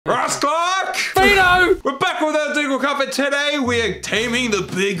Dingle Carpet. Today we are taming the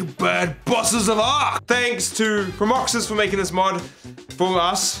big bad bosses of Ark. Thanks to Promoxis for making this mod for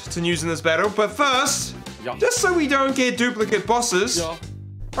us to use in this battle. But first, just so we don't get duplicate bosses,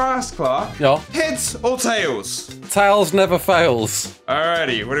 ask Clark, heads or tails? Tails never fails.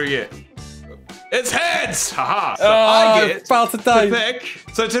 Alrighty, what do we get? It's heads! Haha! So I get to pick.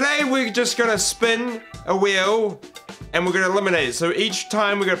 So today we're just gonna spin a wheel and we're gonna eliminate it. So each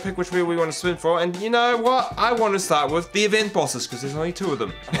time we're gonna pick which wheel we want to spin for. And you know what? I want to start with the event bosses because there's only 2 of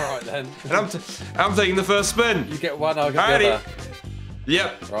them. Alright then. And I'm taking the first spin. You get one, I'll get the other.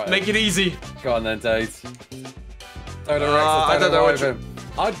 Yep. Right, make it easy. Go on then, Dave. Dodo Rex or Dodo Wyvern?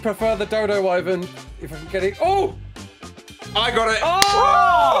 I'd prefer the Dodo Wyvern if I can get it. Oh! I got it.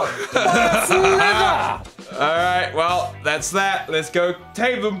 Oh! That's liver! Alright, well, that's that. Let's go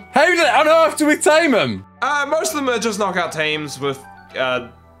tame them. How on earth do we tame them? Most of them are just knockout tames with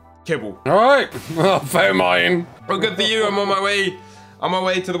kibble. Alright. Oh, fair mine. Well, good for you. I'm on my way. On my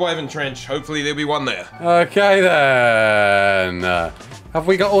way to the Wyvern Trench. Hopefully there'll be one there. Okay then. Have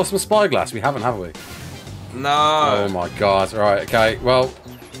we got awesome spyglass? We haven't, have we? No. Oh my god. Right, okay. Well,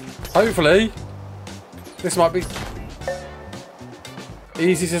 hopefully this might be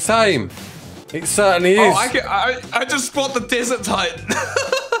easy to tame. It certainly is. Oh, I just spot the Desert Titan.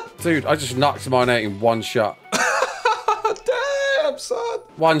 Dude, I just knocked mine out in one shot. Damn, son.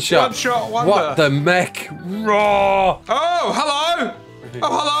 One shot. One shot wonder. What the mech? Raw. Oh, hello. Oh,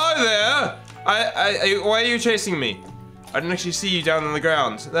 hello there. Why are you chasing me? I didn't actually see you down on the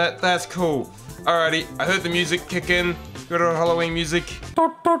ground. That's cool. Alrighty, I heard the music kick in. Good old Halloween music.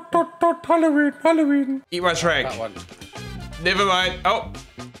 Halloween. Eat my shrek. That one. Never mind. Oh,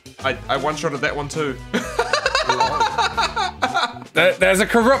 I one-shotted that one too. There's a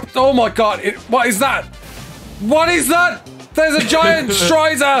corrupt. Oh my god! What is that? What is that? There's a giant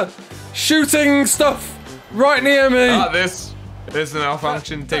strider shooting stuff right near me. There's a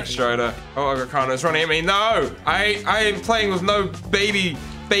malfunction tick strider. Oh, Agricona's running at me. No, I ain't playing with no baby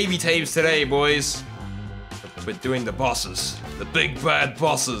tames today, boys. We're doing the bosses, the big bad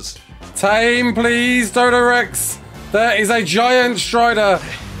bosses. Tame, please, Dodo Rex. There is a giant strider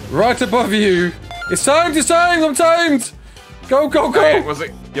right above you. It's tamed, it's tamed, I'm tamed. Go, go, go. Okay, was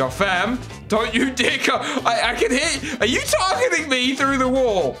it your fam? Don't you dare go. I can hear you. Are you targeting me through the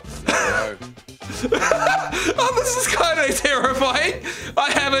wall? No. Oh, this is kind of terrifying.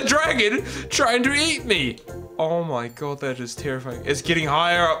 I have a dragon trying to eat me. Oh my god, that is terrifying. It's getting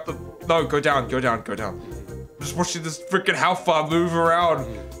higher up the... No, go down, go down, go down. I'm just watching this freaking Hellfire move around.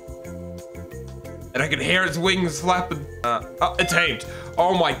 And I can hear its wings flapping. It tamed.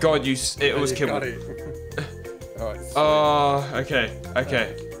 Oh my god, it was killed. Oh, okay.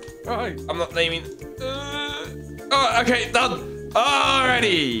 Right. I'm not naming. Oh, okay, done.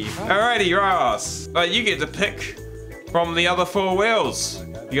 Alrighty, Ross. You get to pick from the other 4 wheels.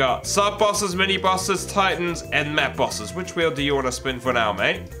 You got sub bosses, mini bosses, titans, and map bosses. Which wheel do you want to spin for now,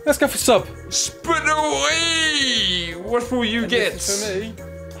 mate? Let's go for sub. Spin away! What will you get? This is for me.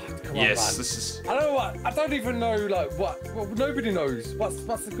 Yes, this is. I don't know what. I don't even know like what. Well, nobody knows. What's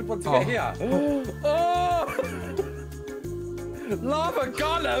the good one to get here? Oh! Lava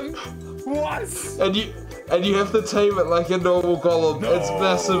golem. What? And you have to tame it like a normal golem. No. It's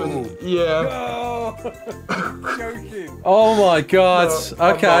massive. Yeah. No. Joking. Oh my god. No,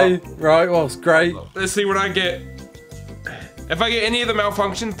 okay. Right. Well, it's great. Let's see what I get. If I get any of the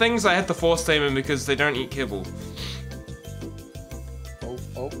malfunction things, I have to force tame them because they don't eat kibble.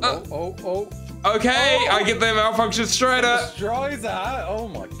 Oh. Okay, I get the malfunction strider. Strider? Oh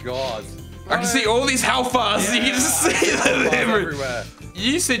my god. I can see all these Hellfires. Yeah, you can just see them everywhere.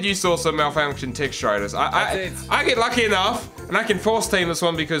 You said you saw some malfunction tick striders. I did. I get lucky enough, and I can force tame this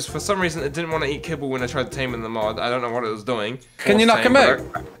one because for some reason it didn't want to eat kibble when I tried to tame in the mod. I don't know what it was doing. Can you knock him out?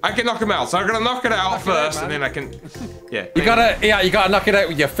 I can knock him out. So I'm gonna knock it out first, and then I can. Yeah. You gotta knock it out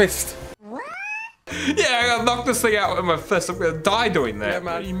with your fist. Yeah, I gotta knock this thing out with my fist. I'm gonna die doing that. Yeah,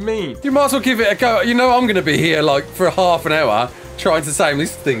 man. What do you mean? You might as well give it a go. You know I'm gonna be here like for half an hour trying to tame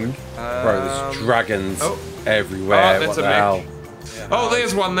this thing. Bro, there's dragons everywhere. That's what the hell? Yeah, oh,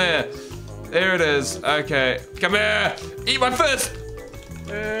 there's one there. There it is. Okay, come here. Eat my fist.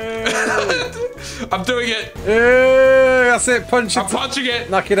 I'm doing it. That's it. Punch it. I'm punching it.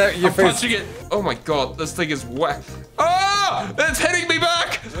 Knock it out with your fist. Punching it. Oh my god, this thing is whack. Ah! It's hitting me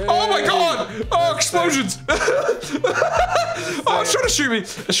back! Oh my god! Oh, explosions! Oh, it's trying to shoot me!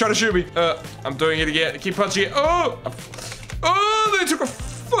 It's trying to shoot me. I'm doing it again. Keep punching it. Oh! Oh, they took a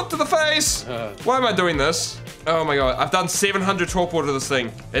foot to the face! Why am I doing this? Oh my god, I've done 700 torpor to this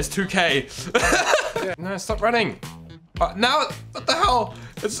thing. It's 2k. No, stop running. Now, what the hell?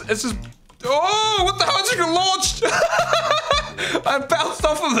 It's just Oh, what the hell? Just got launched. I bounced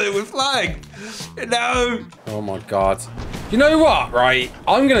off of it with flag. No. Oh my god. You know what, right?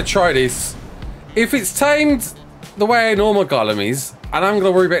 I'm gonna try this. If it's tamed the way a normal golem is, and I'm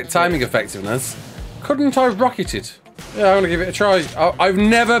gonna worry about taming effectiveness, couldn't I rocket it? Yeah, I'm gonna give it a try. I've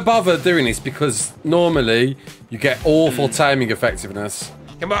never bothered doing this because normally you get awful taming effectiveness.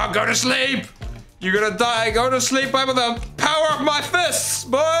 Come on, go to sleep. You're gonna die. Go to sleep by the power of my fists,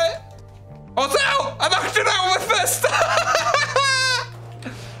 boy. Oh, it's out! I knocked it out with my fist!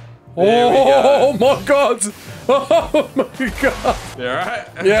 Oh my god! Oh my god! You alright?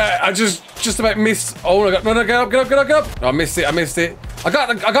 Yeah, I just about missed. Oh my god! No, get up! Oh, I missed it! I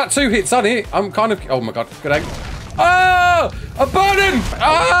got 2 hits on it. I'm kind of. Oh my god! Good egg. Ah! I'm burning!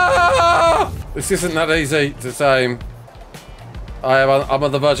 Ah! This isn't that easy to tame. I'm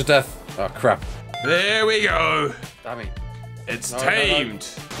on the verge of death. Oh crap! There we go. Damn it! It's tamed.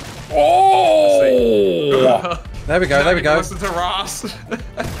 Oh! There we go. Listen to Ross. I get to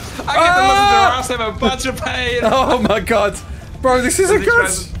listen to Ross have a bunch of pain. Oh my god, bro, this isn't good.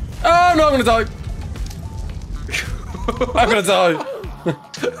 Oh no, I'm gonna die. I'm gonna die.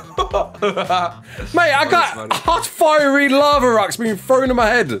 Mate, I got hot, fiery lava rocks being thrown in my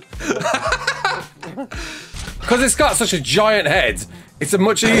head. Because it's got such a giant head, it's a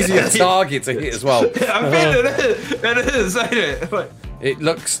much easier target to hit as well. Yeah, I mean, it is, ain't it? Like, it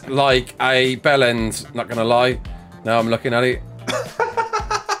looks like a bell end, not gonna lie. Now I'm looking at it.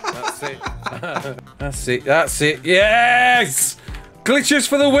 That's it. Yes! Glitches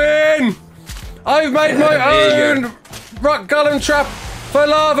for the win! I've made my own rock golem trap for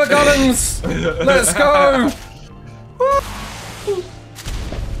lava golems! Let's go!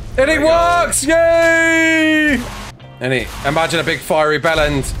 And it works! Yay! And imagine a big fiery bell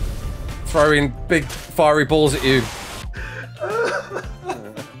end throwing big fiery balls at you.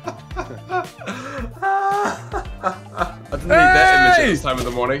 I didn't need that image at this time of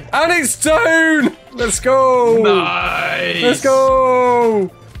the morning. And it's down! Let's go! Nice! Let's go!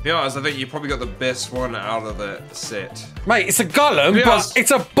 To be honest, I think you probably got the best one out of the set. Mate, it's a golem, but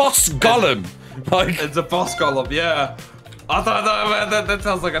it's a boss golem. It's a boss golem, yeah. I thought that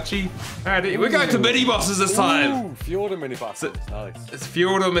sounds like a chief. Alright, we're going to mini bosses this time. Ooh, Fjord mini bosses. Nice. It's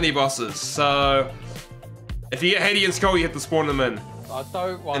Fjord mini bosses. So if you get Hades and Skull, you have to spawn them in. I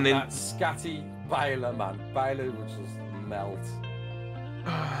don't want that scatty Baylor, man. Baylor would just melt.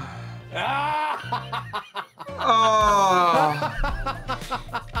 Oh.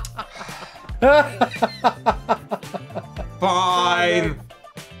 Fine.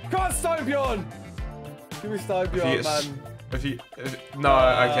 Come on, Steinbjorn. Give me Steinbjorn, man. No,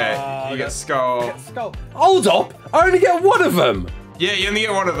 okay. You get Skull. Hold up! I only get one of them. Yeah, you only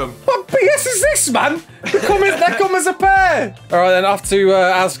get one of them. What BS is this, man? They come as a pair. All right, then off to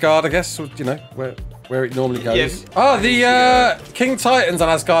Asgard, I guess. You know where it normally goes. Yes. Oh, the King Titan's on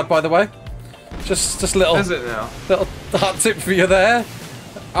Asgard, by the way. Just little. Is it now? Little hot tip for you there.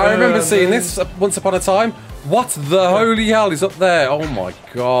 I remember seeing this once upon a time. What the holy hell is up there? Oh my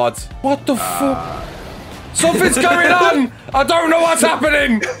god! What the fuck? Something's going on! I don't know what's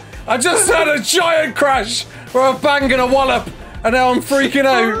happening! I just had a giant crash or a bang and a wallop, and now I'm freaking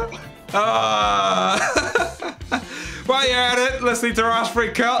out. While you're at it, listening to Ross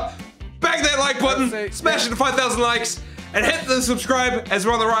freak out, bang that like button, smash it to 5,000 likes, and hit the subscribe as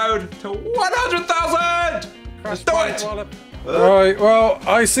we're on the road to 100,000! Let's do it! Alright, well,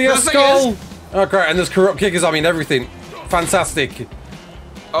 I see a skull. Oh great, and there's corrupt kickers, I mean everything. Fantastic.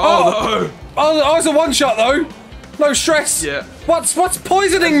 Oh, no! Oh, it's a one-shot though. No stress. Yeah. What's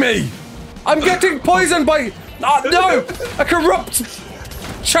poisoning me? I'm getting poisoned by... no! A corrupt...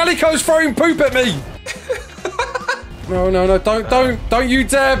 Chalico's throwing poop at me. No, don't you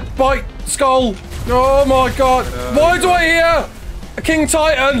dare bite Skull. Oh my god. Why do I hear a King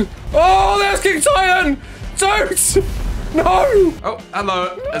Titan? Oh, there's King Titan. Don't. No. Oh,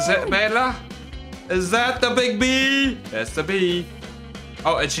 hello. Is it Bella? Is that the big bee? That's the bee.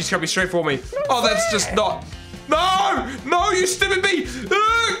 Oh, and she's coming straight for me. Oh, that's just not... No! No, you stupid bee! Go!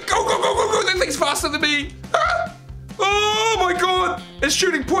 That thing's faster than me! Ah! Oh my god! It's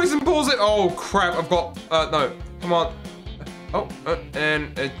shooting poison balls at... Oh crap, I've got... no, come on. Oh,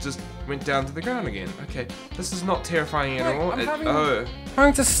 and it just went down to the ground again. Okay, this is not terrifying anymore. I'm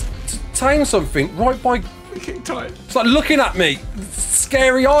trying to tame something right by... King Titan. It's like looking at me.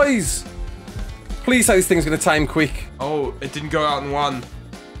 Scary eyes. Please say this thing's gonna tame quick. Oh, it didn't go out in one.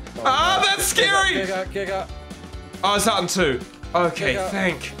 Oh, that's scary! Giga. Oh, it's out in two. Okay,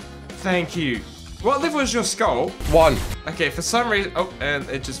 thank you. What level was your skull? 1. Okay, for some reason... Oh, and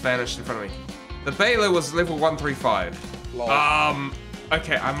it just vanished in front of me. The Baylor was level 135. Lol.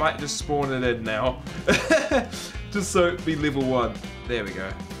 Okay, I might just spawn it in now. Just so it be level 1. There we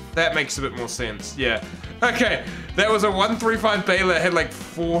go. That makes a bit more sense. Yeah. Okay, that was a 135 Baylor. It had like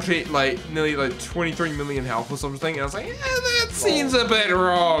 40, nearly 23 million health or something. And I was like, yeah, that seems a bit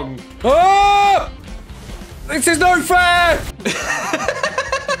wrong. Oh! This is no fair!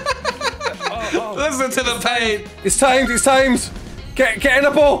 Listen to the pain. It's tamed, it's tamed. Get in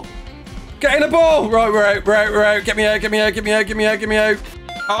the ball. Get in the ball. Right, we're out. Get me out.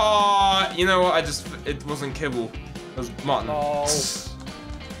 Oh, you know what? It wasn't kibble. It was mutton. Oh.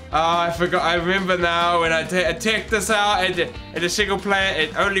 I forgot. I remember now when I checked this out and the single player,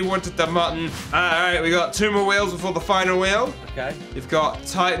 it only wanted the mutton. Alright, we got 2 more wheels before the final wheel. Okay. You've got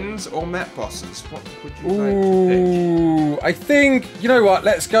Titans or map bosses. What would you like to pick? I think, you know what?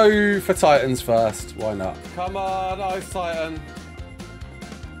 Let's go for Titans first. Why not? Come on, Ice Titan.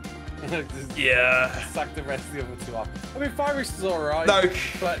 Yeah. Sack the rest of the other 2 up. I mean, Fire is alright. No.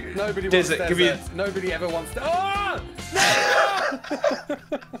 But nobody wants Desert. Give me Nobody ever wants to. Oh! No!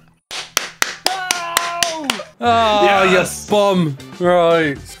 Oh, yes. you bum.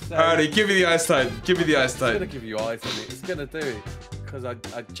 Right. Alrighty, give me the Ice Titan. Give me the Ice It's gonna Titan. give you ice on it. It's gonna do it. Because I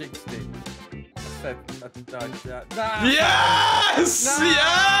jinxed it. Yes! No!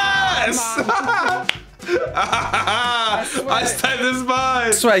 Yes! Ice Titan is mine!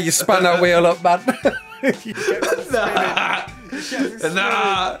 I swear you spun that wheel up, man. You kept it spinning. Nah.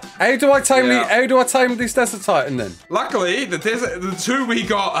 Nah. How do I tame this Desert Titan then? Luckily, the 2 we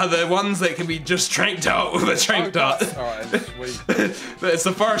got are the ones that can be just tranked out with a trank dart. Alright, sweet. But it's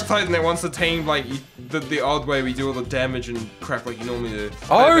the first Titan that wants to tame like the odd way we do all the damage and crap like you normally do.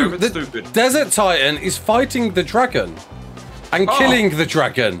 Oh, They're a bit stupid. Desert Titan is fighting the dragon and killing the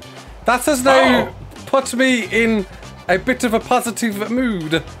dragon. That has now put me in a bit of a positive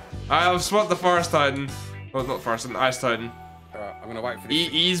mood. I've swapped the Forest Titan. Well, not Forest Titan, Ice Titan. Alright, I'm gonna wait for this.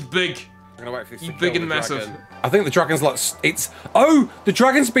 He's big. I'm gonna wait for this. He's big and massive. I think the dragon's like the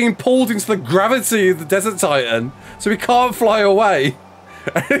dragon's being pulled into the gravity of the Desert Titan, so he can't fly away.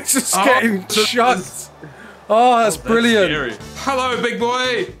 It's just getting shot. Oh, that's brilliant. Scary. Hello, big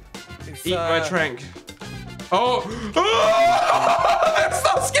boy. Eat my trank. Oh, that's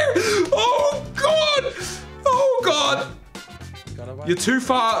not scary. Oh God. Oh God. You're too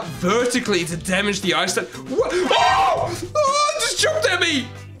far vertically to damage the ice. Oh! Oh! It just jumped at me.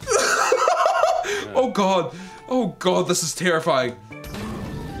 Oh God. Oh God, this is terrifying.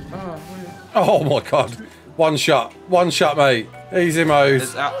 Oh my God. One shot, mate. Easy mode.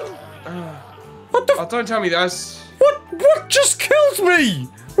 It's out. What the? Oh, don't tell me this. What just killed me?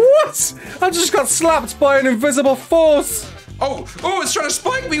 What? I just got slapped by an invisible force. Oh, it's trying to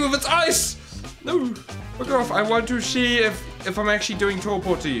spike me with its ice. No, fuck off. I want to see if I'm actually doing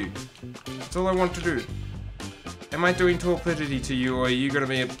teleport to you. That's all I want to do. Am I doing torpidity to you, or are you gonna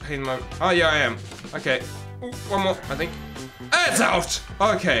be a pain in my... Oh yeah, I am. Okay. Ooh, one more, I think. It's out!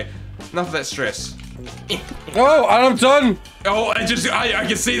 Okay. Enough of that stress. Oh, and I'm done. Oh, I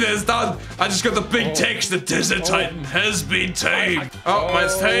can see that it's done. I just got the big text. The Desert Titan has been tamed. Oh,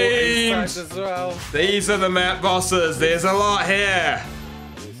 mine's tamed. As well. These are the map bosses. There's a lot here.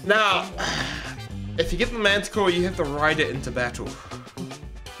 Now, if you get the Manticore, you have to ride it into battle.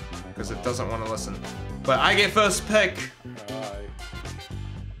 Because it doesn't want to listen. But I get first pick.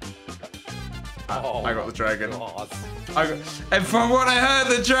 I got the dragon. And from what I heard,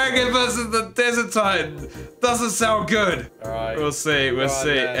 the dragon versus the Desert Titan doesn't sound good. Alright. We'll see, we'll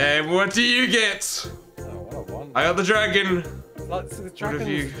see. And what do you get? Oh, what a wonder. I got the dragon. Like, so the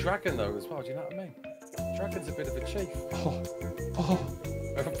dragon's a dragon though as well, do you know what I mean? The dragon's a bit of a chief.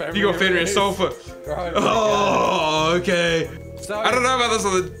 You got Fenrir Sulfur. Right, oh, okay. So, I don't know about this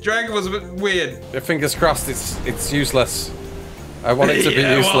one. The dragon was a bit weird. Fingers crossed it's useless. I want it to be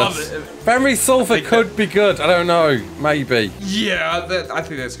Yeah, useless. well, Fenrir Sulfur could be good. I don't know. Maybe. Yeah, I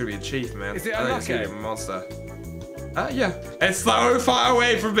think that's gonna be a chief, man. Is it I think it's unlucky? gonna be a monster. Yeah. It's so far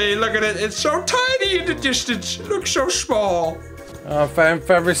away from me. Look at it. It's so tiny in the distance. It looks so small. Oh,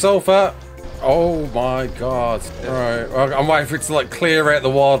 Fenrir Sulfur. Oh my God. Alright, well, I'm waiting for it to like clear out the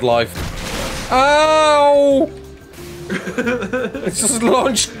wildlife. Ow! It's just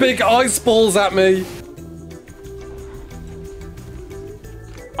launched big ice balls at me.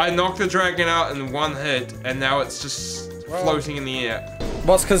 I knocked the dragon out in one hit, and now it's just floating in the air.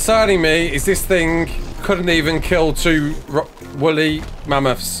 What's concerning me is this thing couldn't even kill 2 woolly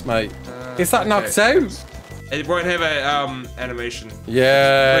mammoths, mate. Is that knocked out? It won't have a animation.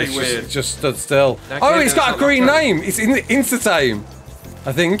 Yeah, Pretty weird. just stood still. That Oh, kid it's is got a not green knocked out. name. It's Insta-tame,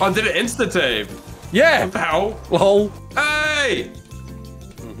 I think. Oh, did it insta-tame? Yeah. How? Lol. Hey!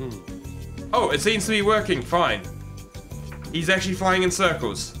 Oh, it seems to be working fine. He's actually flying in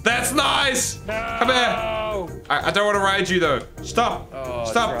circles. That's nice. No. Come here. I don't want to ride you though. Stop. Oh,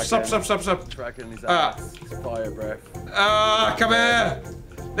 Stop. Dragging his ass. Fire breath. Come here.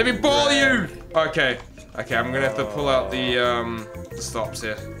 Let me ball you. Okay, I'm gonna have to pull out the stops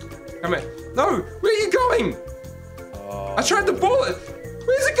here. Come here. No, where are you going? I tried to ball it.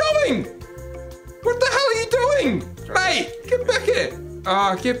 Where's it going? What the hell are you doing? Mate, get back here.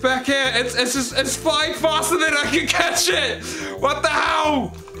 Get back here. It's flying faster than I can catch it. What the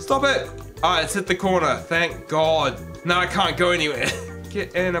hell? Stop it. It's hit the corner. Thank God. Now I can't go anywhere.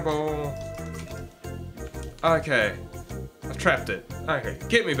 Get in a ball. Okay. I've trapped it. Okay,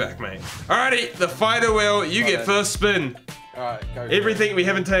 get me back, mate. Alrighty, the fighter wheel. You get first spin. Alright, go. Everything we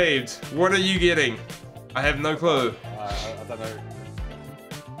haven't tamed. What are you getting? I have no clue. I don't know.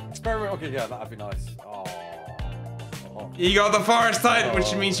 Experiment. Okay, yeah, that'd be nice. You got the forest titan,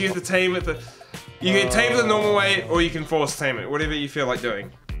 which means you have to tame it. You can tame it the normal way, or you can force tame it. Whatever you feel like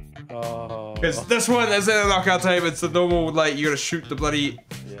doing. Because this one isn't a knockout tame. It's the normal, like, you gotta shoot the bloody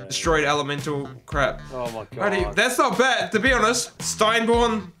destroyed elemental crap. Oh my god. Alrighty, that's not bad, to be honest.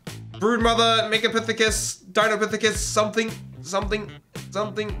 Steinborn, Broodmother, Megapithecus, Dinopithecus, something.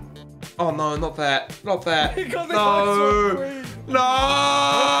 Oh no, not that. Not that. No!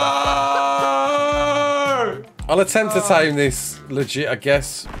 I'll attempt to tame this legit, I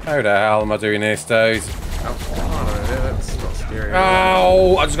guess. How the hell am I doing this, dude? That's not scary.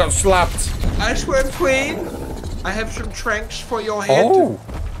 Ow! I just got slapped. Ashworth Queen, I have some tranks for your head. Oh!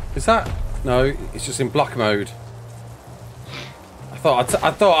 Is that? No, it's just in block mode. I thought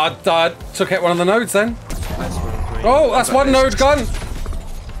I took out one of the nodes then. Oh, that's one node gone.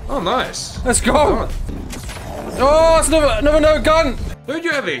 Oh, nice. Let's go. Oh, that's another node gone. Dude,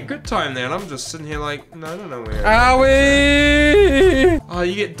 you're having a good time there, and I'm just sitting here like, no, I don't know where. Owie! Oh,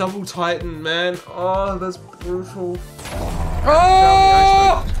 you get double Titan, man. Oh, that's brutal.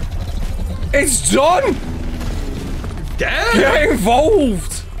 Oh! It's done! Damn! Get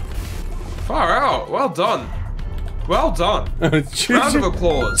involved! Far out. Well done. Well done. Round of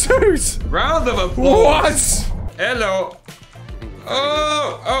applause. Dude! Round of applause. What? Hello.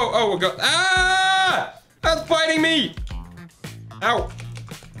 Oh, we got. Ah! That's biting me. Ow.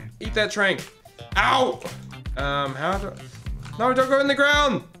 Eat that trank. Ow. How do No, don't go in the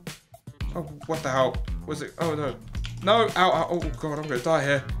ground. Oh, what the hell? Was it? Oh, no. No. Ow. Oh, God. I'm going to die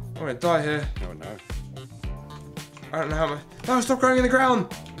here. I'm going to die here. Oh, no. I don't know how No, stop going in the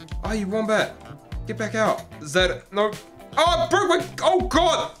ground. Oh, you wombat. Get back out. Is that it? No. Oh, I broke my... Oh,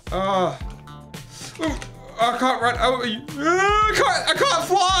 God. I can't run. I can't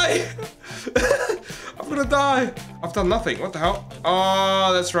fly. I'm gonna die. I've done nothing. What the hell?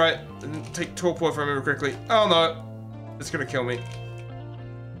 Oh, that's right. Didn't take torpor if I remember correctly. Oh no, it's gonna kill me.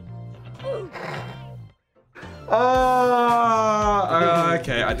 Oh,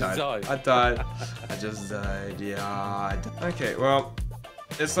 okay. I died. I just died. Yeah. Okay. Well,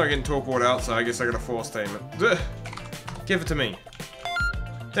 it's not getting torpored out, so I guess I gotta force tame it. Give it to me.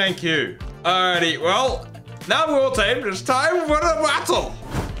 Thank you. Alrighty. Well. Now we're all tamed, it's time for the battle!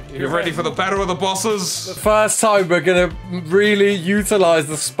 You ready for the battle of the bosses? The first time we're gonna really utilize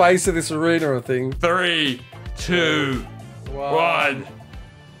the space of this arena, I think. 3, 2, 1.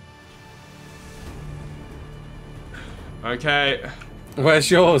 Okay.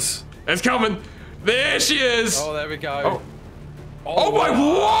 Where's yours? It's coming! There she is! Oh, there we go. Oh my,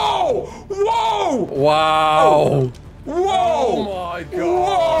 whoa! Whoa! Wow! Whoa! Oh my god!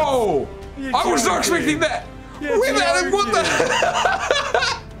 Whoa! I was not expecting that! What the?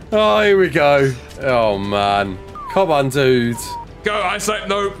 Oh, here we go. Oh, man. Come on, dude. Go, eyesight,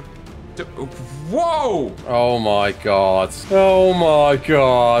 nope. Whoa! Oh, my God. Oh, my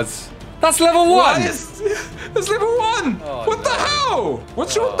God. That's level 1! That's level 1! Oh, what the hell? What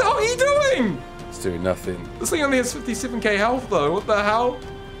the hell are you doing? It's doing nothing. This thing only has 57k health, though. What the hell?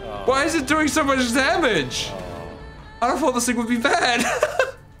 Why is it doing so much damage? I thought this thing would be bad.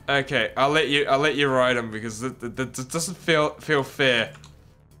 Okay, I'll let you ride him because it doesn't feel fair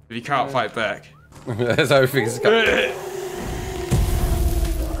if you can't fight back. I don't think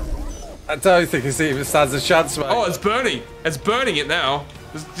it even stands a chance, mate. Oh, it's burning! It's burning it now.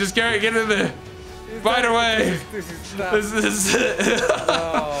 Just get in there. Right away. This is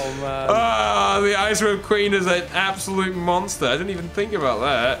oh man. Oh, the Iceberg Queen is an absolute monster. I didn't even think about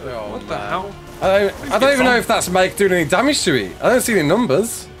that. Oh, what the hell? I don't even know if that's doing any damage to it. I don't see any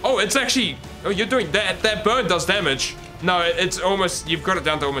numbers. Oh, it's actually. Oh, you're doing that. That burn does damage. No, it's almost. You've got it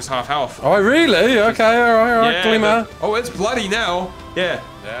down to almost half health. Oh, really? Okay, all right, yeah, Glimmer. Oh, it's bloody now. Yeah.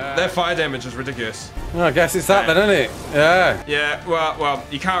 Their fire damage is ridiculous. Oh, I guess it's that then, isn't it? Yeah. Yeah, well,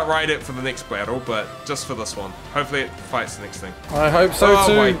 you can't ride it for the next battle, but just for this one. Hopefully it fights the next thing. I hope so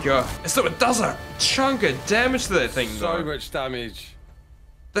too. Oh my god. So it does a chunk of damage to that thing though. So much damage.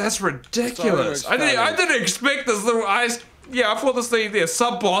 That's ridiculous. So much I didn't expect this little ice. Yeah, I thought this thing, the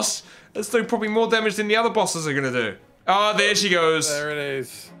sub-boss, is doing probably more damage than the other bosses are gonna do. Oh, there she goes. There it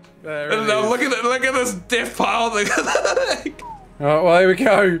is. There it is. Look at this death pile. Oh, well, here we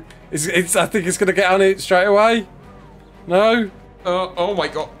go. I think it's gonna get on it straight away. No? Oh my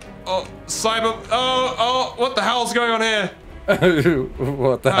god. Oh, Cyber. Oh, what the hell's going on here?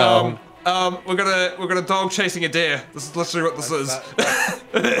 What the hell? We're gonna dog chasing a deer. This is literally what this is.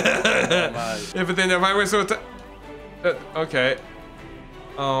 Yeah, but then if I whistle, okay.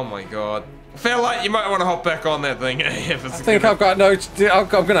 Oh my god. I feel like you might want to hop back on that thing. If it's I think I've got no. I'm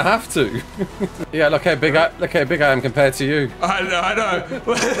gonna have to. Yeah, look how big I am compared to you. I know.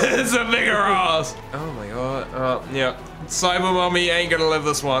 It's a bigger ass. Oh my god. Yeah. Cyber Mummy ain't gonna live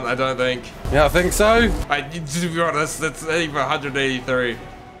this one, I don't think. Yeah, I think so. To be honest, that's even 183.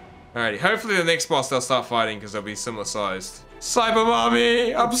 Alrighty, hopefully the next boss they'll start fighting because they'll be similar sized. Cyber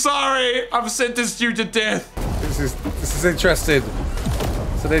Mommy, I'm sorry, I've sentenced you to death. This is interesting.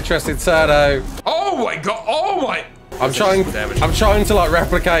 It's an interesting turnout. Oh my god, oh my! I'm trying to like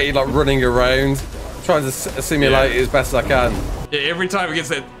replicate it, like running around, trying to simulate it as best as I can. Yeah, every time it gets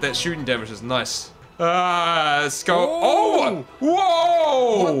that shooting damage is nice. Let's go. Oh!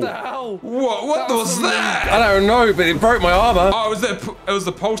 Whoa! What the hell? What was that? I don't know, but it broke my armor. Oh, it was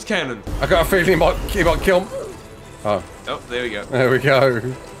the pulse cannon. I got a feeling he might kill me. Oh. Oh, there we go. There we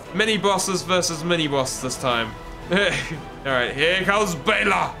go. Mini bosses versus mini boss this time. Alright, here comes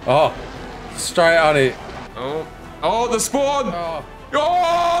Bela. Oh, straight on it. Oh, the spawn.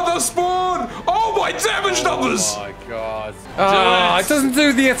 Oh, the spawn. Oh, my damage numbers. Oh, my God. It doesn't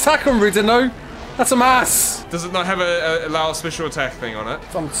do the attack on Ridder, no. That's a mass. Does it not have allow a special attack thing on it?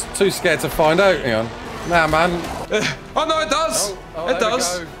 I'm too scared to find out. Hang on. Nah, man. Oh, no, it does. It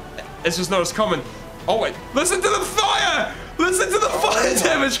does. It's just not as common. Oh, wait. Listen to the fire. Listen to the fire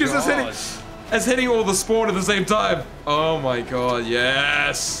damage because it's hitting all the spawn at the same time. Oh, my God.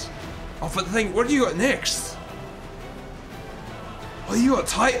 Yes. Oh, but the thing, what do you got next? Oh, you got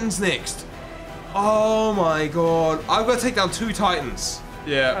Titans next. Oh, my God. I've got to take down 2 Titans.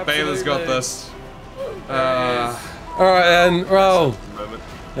 Yeah, Bela's got this. Alright then, well.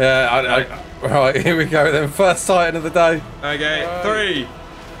 Yeah, right, here we go then. First Titan of the day. Okay, 3,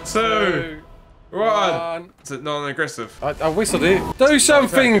 2, 1. Is it non-aggressive? I whistled it. Do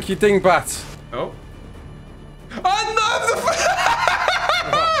something, you dingbat. Oh. Oh no!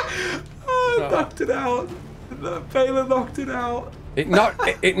 Oh, knocked it out. Bela knocked it out. It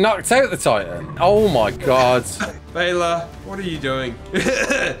knocked out the Titan. Oh my God. Bela, what are you doing?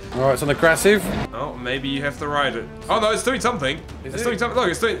 Alright, it's on aggressive. Oh, maybe you have to ride it. Oh no, it's doing something. It's doing something. Look,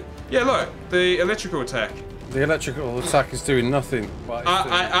 it's doing. Yeah, look, the electrical attack. The electrical attack is doing nothing.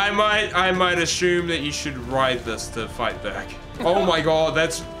 I might assume that you should ride this to fight back. Oh my God,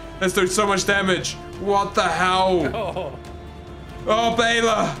 that's doing so much damage. What the hell? Oh,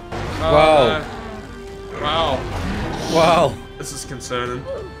 Bela. Wow. Wow. Wow. This is concerning.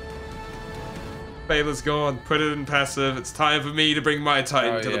 Bela's gone. Put it in passive. It's time for me to bring my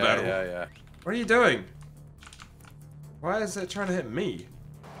Titan to the battle. Yeah. What are you doing? Why is it trying to hit me?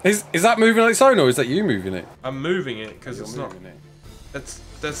 Is that moving on its own or is that you moving it? I'm moving it because it's not.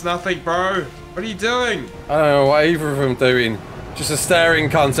 That's nothing, bro. What are you doing? I don't know what either of them doing. Just a staring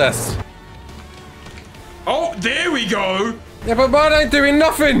contest. Oh, there we go. Yeah, but mine ain't doing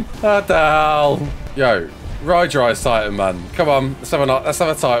nothing. What the hell? Yo, ride your eyes, Titan, man. Come on, let's have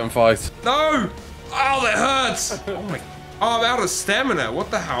a Titan fight. No! Oh, that hurts! Oh my! Oh, I'm out of stamina.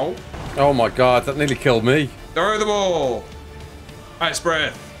 What the hell? Oh my God, that nearly killed me. Throw the ball. Ice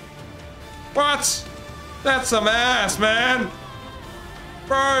breath. What? That's some ass, man.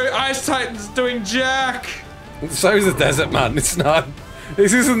 Bro, Ice Titan's doing jack. So's the Desert Man. It's not.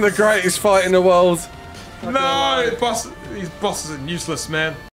 This isn't the greatest fight in the world. No, these bosses are useless,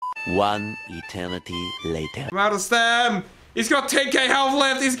 man. One eternity later. I'm out of stam. He's got 10k health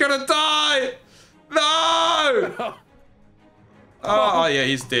left. He's gonna die. No. Oh yeah,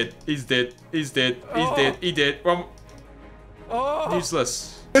 he's dead. He's dead. He's dead. He's dead. He dead.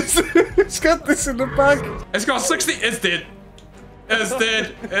 Useless. It's got this in the bag. It's got 60. It's dead. It's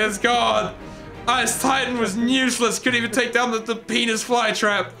dead. It's gone. Ice Titan was useless. Couldn't even take down the penis fly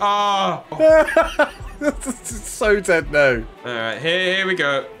trap. Ah. It's so dead now. Alright, here we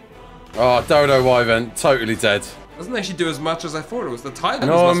go. Oh, I don't know why then. Totally dead. Doesn't actually do as much as I thought it was. The Titan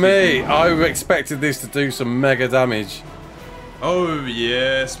No, me. I expected this to do some mega damage. Oh,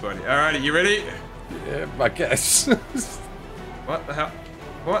 yes, buddy. Alright, you ready? Yeah, I guess. What the hell?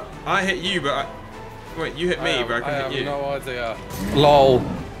 What? I hit you, but wait, you hit me, but I couldn't hit you. No idea. LOL.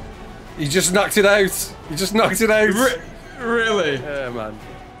 You just knocked it out. You just knocked it out. Really? Yeah, man.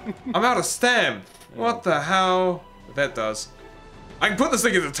 I'm out of stam. What the hell? That does. I can put this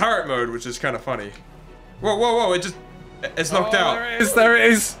thing into turret mode, which is kind of funny. Whoa, whoa, whoa! It's knocked out. There it is. There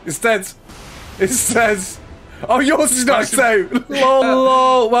it is. It's dead. It says. Oh, yours is knocked out. Lol,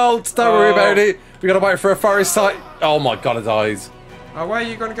 lol. Well, don't worry about it. We gotta wait for a forest site. Oh my god, it dies. Oh, where are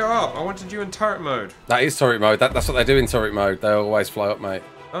you gonna go up? I wanted you in turret mode. That is turret mode. That's what they do in turret mode. They always fly up, mate.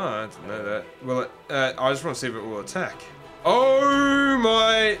 Oh, I didn't know that. Well, I just want to see if it will attack. Oh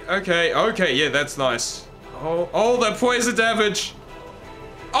my. Okay, okay, yeah, that's nice. Oh, that poison damage.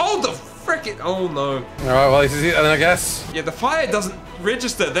 Oh, the frickin'. Oh no. All right, well, this is it, then I guess. Yeah, the fire doesn't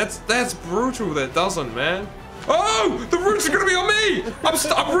register. That's brutal. That doesn't, man. Oh, the roots are gonna be on me.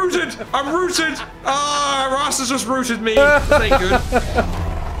 I'm rooted. I'm rooted. Ah, Ross has just rooted me. This ain't good.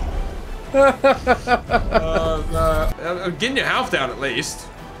 No. I'm getting your health down at least.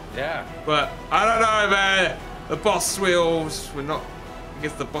 Yeah. But I don't know, man. The boss wheels were not. I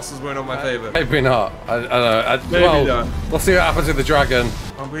guess the bosses weren't on my favor. Maybe not. I don't know. Maybe well, not. We'll see what happens with the dragon.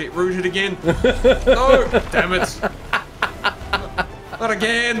 I'm gonna get rooted again. No, damn it. Not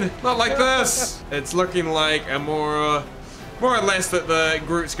again. Not like this. It's looking like a more or less that the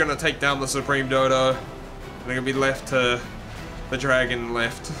Groot's gonna take down the Supreme Dodo. And they're gonna be left to the dragon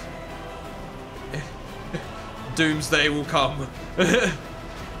left. Doomsday will come.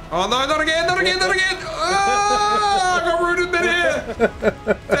 Oh no, not again, not again, not again! Oh, I got rooted mid here!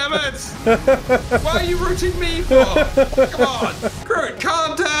 Damn it! Why are you rooting me for? Come on! Groot,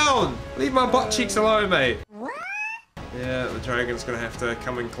 calm down! Leave my butt cheeks alone, mate. Yeah, the dragon's gonna have to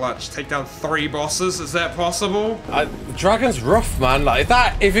come in clutch. Take down 3 bosses, is that possible? The dragon's rough, man. Like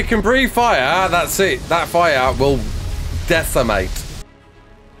that, if it can breathe fire, that's it. That fire will decimate.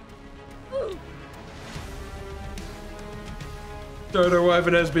 Dodo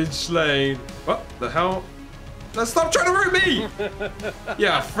Wyvern has been slain. What the hell? No, stop trying to root me!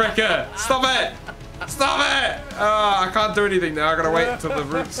 Yeah, fricker! Stop it! Stop it! I can't do anything now. I gotta wait until the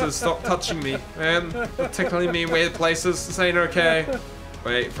roots stop touching me. Man, they're tickling me in weird places. This ain't okay.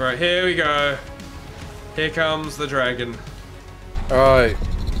 Wait for it. Here we go. Here comes the dragon. Alright.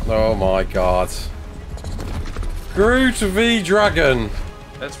 Oh my god. Groot v Dragon.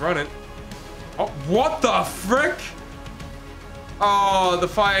 Let's run it. Oh, what the frick? Oh, the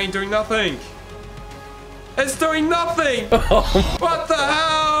fire ain't doing nothing. It's doing nothing! What the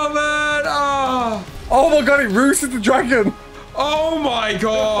hell, man? Oh my god, it roosted the dragon! Oh my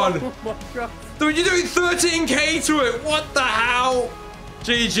god! Oh my god. Dude, you're doing 13k to it! What the hell?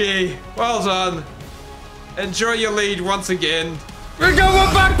 GG. Well done. Enjoy your lead once again. We're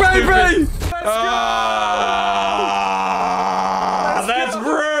going back, baby! That's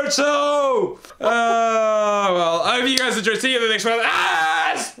brutal! Well, I hope you guys enjoyed. See you in the next one.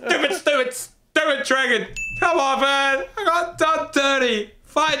 Stupid dragon! Come on, man! I got done dirty!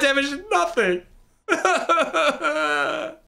 Fire damage, nothing!